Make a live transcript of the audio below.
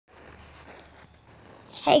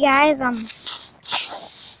Hey guys, I'm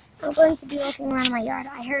going to be looking around my yard.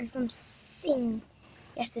 I heard some singing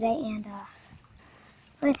yesterday, and I'm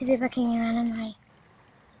going to be looking around in my.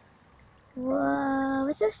 Whoa!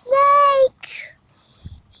 It's a snake!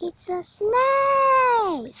 It's a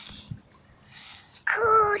snake!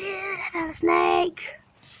 Cool, dude! I found a snake.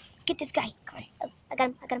 Let's get this guy. Come on. Oh, I got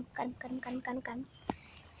him! I got him! Got him! Got him! Got him! Got him! Got him!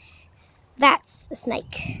 That's a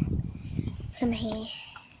snake. Put him here.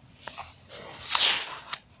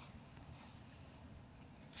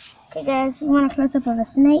 Okay guys, you want a close-up of a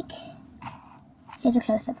snake? Here's a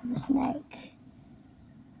close-up of a snake.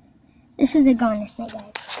 This is a garter snake,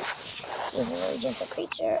 guys. He's a really gentle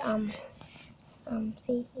creature.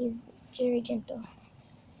 See, he's very gentle.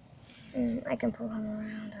 I can pull him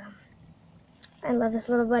around. I love this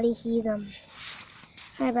little buddy. He's about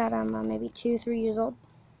maybe 2-3 years old.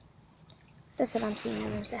 That's what I'm seeing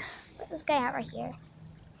of him. So let this guy out right here.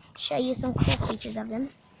 Show you some cool features of him.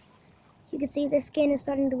 You can see their skin is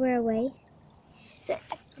starting to wear away. So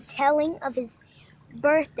telling of his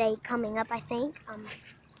birthday coming up, I think.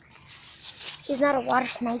 He's not a water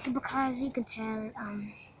snake because you can tell.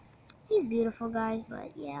 He's beautiful, guys,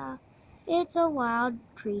 but yeah, it's a wild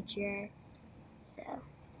creature. So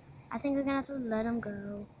I think we're gonna have to let him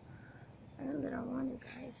go for a little longer,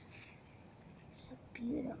 guys. So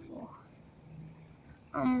beautiful.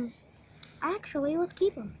 Actually, let's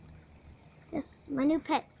keep him. This is my new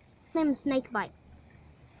pet. His name is Snakebite.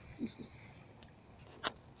 This is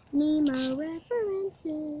Nemo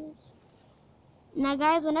references. Now,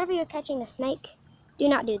 guys, whenever you're catching a snake, do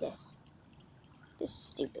not do this. This is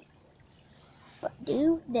stupid. But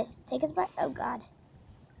do this. Take his bite. Oh, God.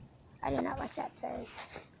 I do not like that says.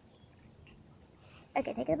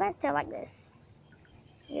 Okay, take it by its tail like this.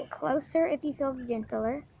 Get closer if you feel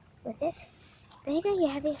gentler with it. There you go, you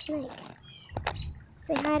have your snake.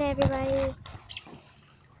 Say hi to everybody.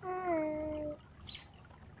 Hi.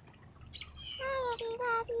 Hi,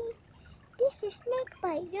 everybody. This is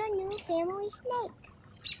Snakebite, your new family snake.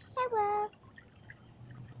 Hello.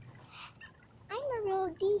 I'm a real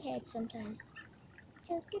D-head sometimes.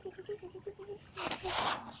 Let's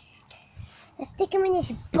stick him in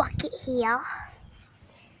this bucket here.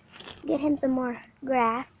 Get him some more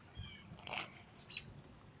grass.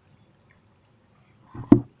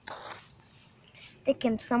 Stick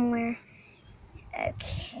him somewhere.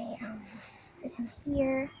 Okay, sit him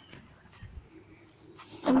here.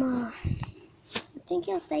 I think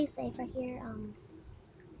he'll stay safe right here.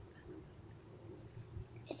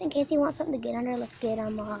 Just in case he wants something to get under, let's get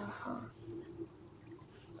him. It'll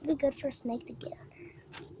be good for a snake to get under.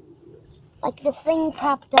 Like this thing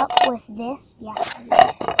popped up with this. Yeah.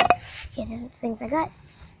 Okay, this is the things I got.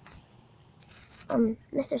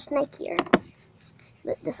 Mr. Snake here.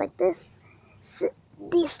 Just like this.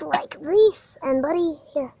 This like this. And buddy,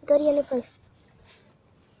 here, go to your new place.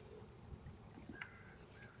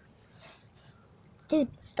 Dude,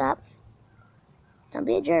 stop. Don't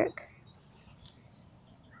be a jerk.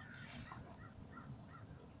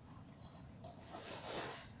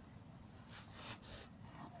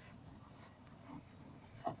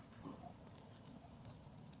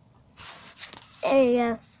 There you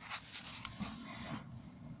go.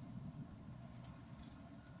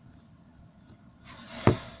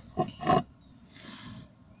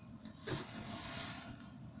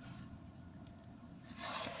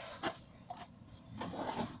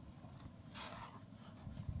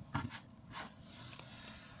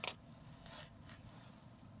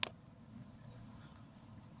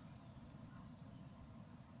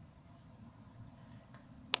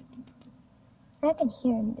 I can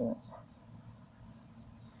hear him doing something.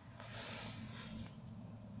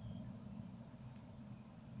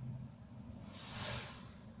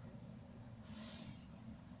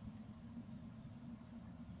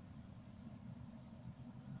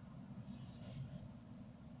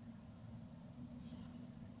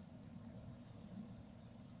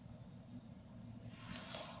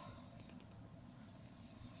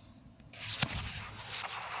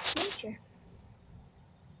 Nature.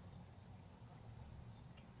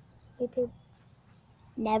 YouTube.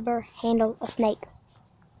 Never handle a snake.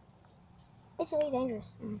 It's really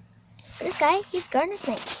dangerous. But this guy, he's garter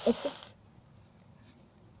snake.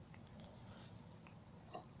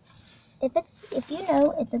 If you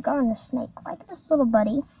know it's a garter snake, like this little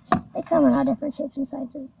buddy, they come in all different shapes and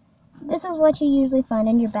sizes. This is what you usually find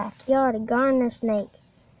in your backyard, a garter snake.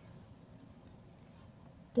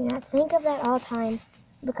 Do not think of that all the time,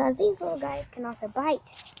 because these little guys can also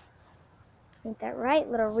bite. Ain't that right?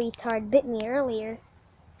 Little retard bit me earlier,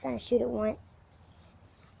 trying to shoot it once.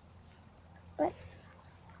 But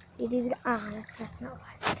that's not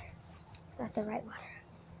water. It's not the right water.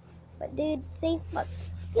 But dude, see, look,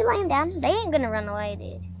 you lay them down. They ain't gonna run away,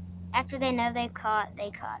 dude. After they know they caught, dude.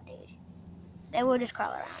 They will just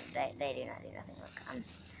crawl around. They do not do nothing. Look,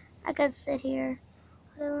 I could sit here.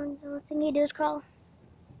 The only thing you do is crawl.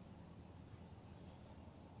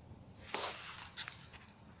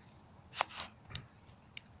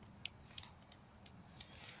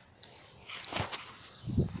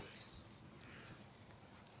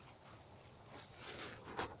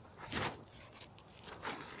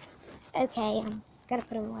 Okay, gotta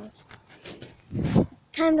put him away.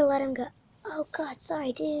 Time to let him go. Oh God,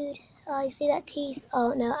 sorry, dude. Oh, you see that teeth?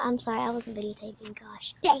 Oh no, I'm sorry, I wasn't videotaping.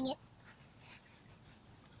 Gosh, dang it.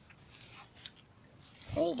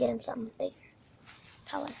 I need to get him something bigger,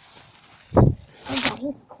 taller. Oh God,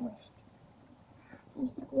 he's squished.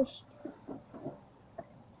 He's squished.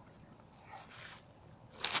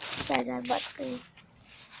 Sorry, that butt screen.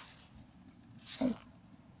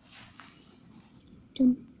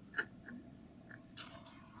 Dun.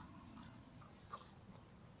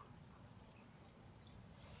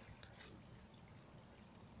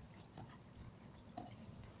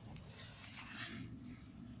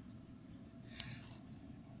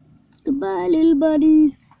 Goodbye, little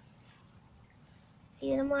buddy. See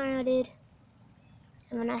you tomorrow, dude.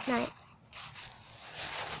 Have a nice night.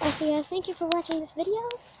 Okay, guys, thank you for watching this video.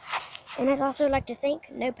 And I'd also like to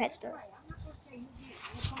thank No Pet Stores.